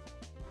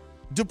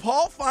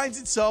 DePaul finds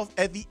itself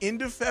at the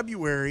end of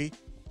February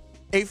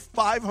a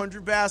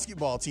 500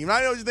 basketball team. And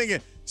I know what you're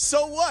thinking,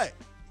 so what?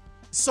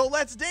 So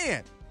let's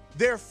dance.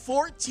 They're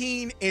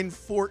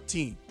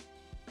 14-14.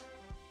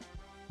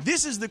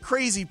 This is the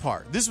crazy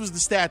part. This was the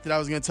stat that I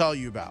was going to tell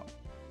you about.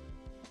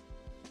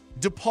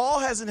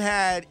 DePaul hasn't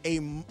had a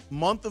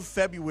month of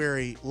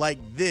February like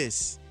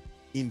this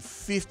in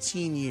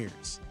 15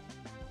 years.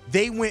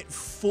 They went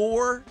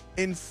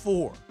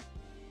 4-4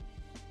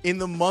 in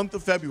the month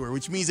of February,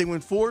 which means they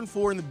went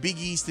 4-4 in the Big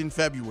East in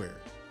February.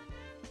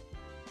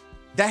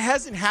 That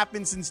hasn't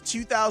happened since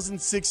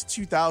 2006,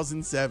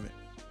 2007.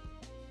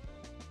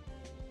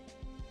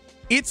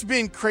 It's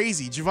been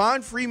crazy.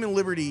 Javon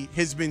Freeman-Liberty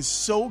has been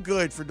so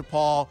good for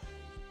DePaul.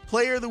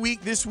 Player of the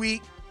week this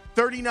week,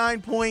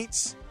 39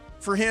 points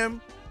for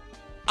him.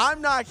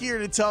 I'm not here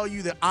to tell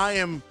you that I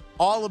am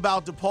all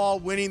about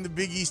DePaul winning the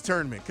Big East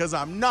tournament, because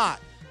I'm not.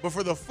 But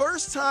for the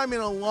first time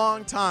in a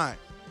long time,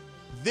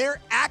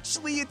 they're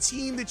actually a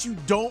team that you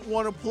don't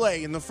want to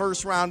play in the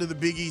first round of the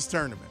Big East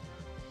tournament.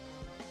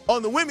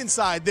 On the women's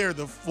side, they're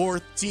the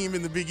fourth team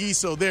in the Big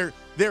East, so they're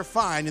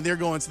fine, and they're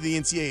going to the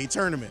NCAA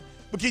tournament.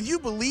 But can you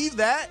believe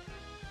that?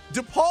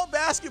 DePaul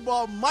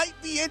basketball might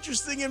be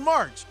interesting in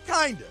March.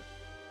 Kind of.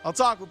 I'll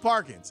talk with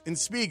Parkins and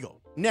Spiegel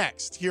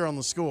next here on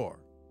The Score.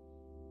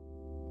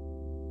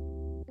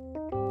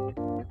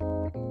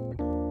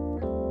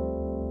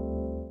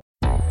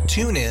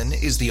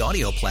 TuneIn is the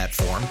audio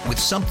platform with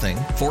something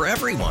for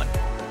everyone.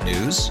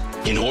 News.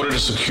 In order to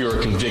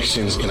secure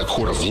convictions in a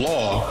court of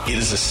law, it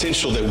is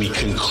essential that we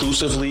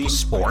conclusively.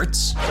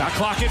 Sports. Shot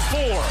clock at 4.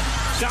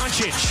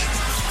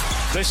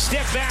 Doncic. The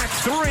step back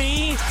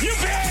 3. You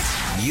bet.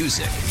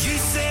 Music. You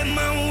set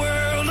my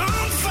world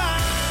on fire.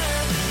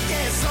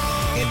 Yes,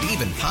 and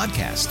even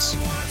podcasts.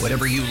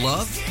 Whatever you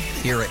love,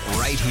 hear it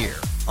right here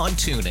on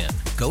TuneIn.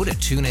 Go to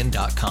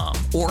TuneIn.com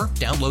or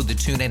download the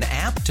TuneIn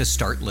app to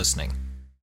start listening.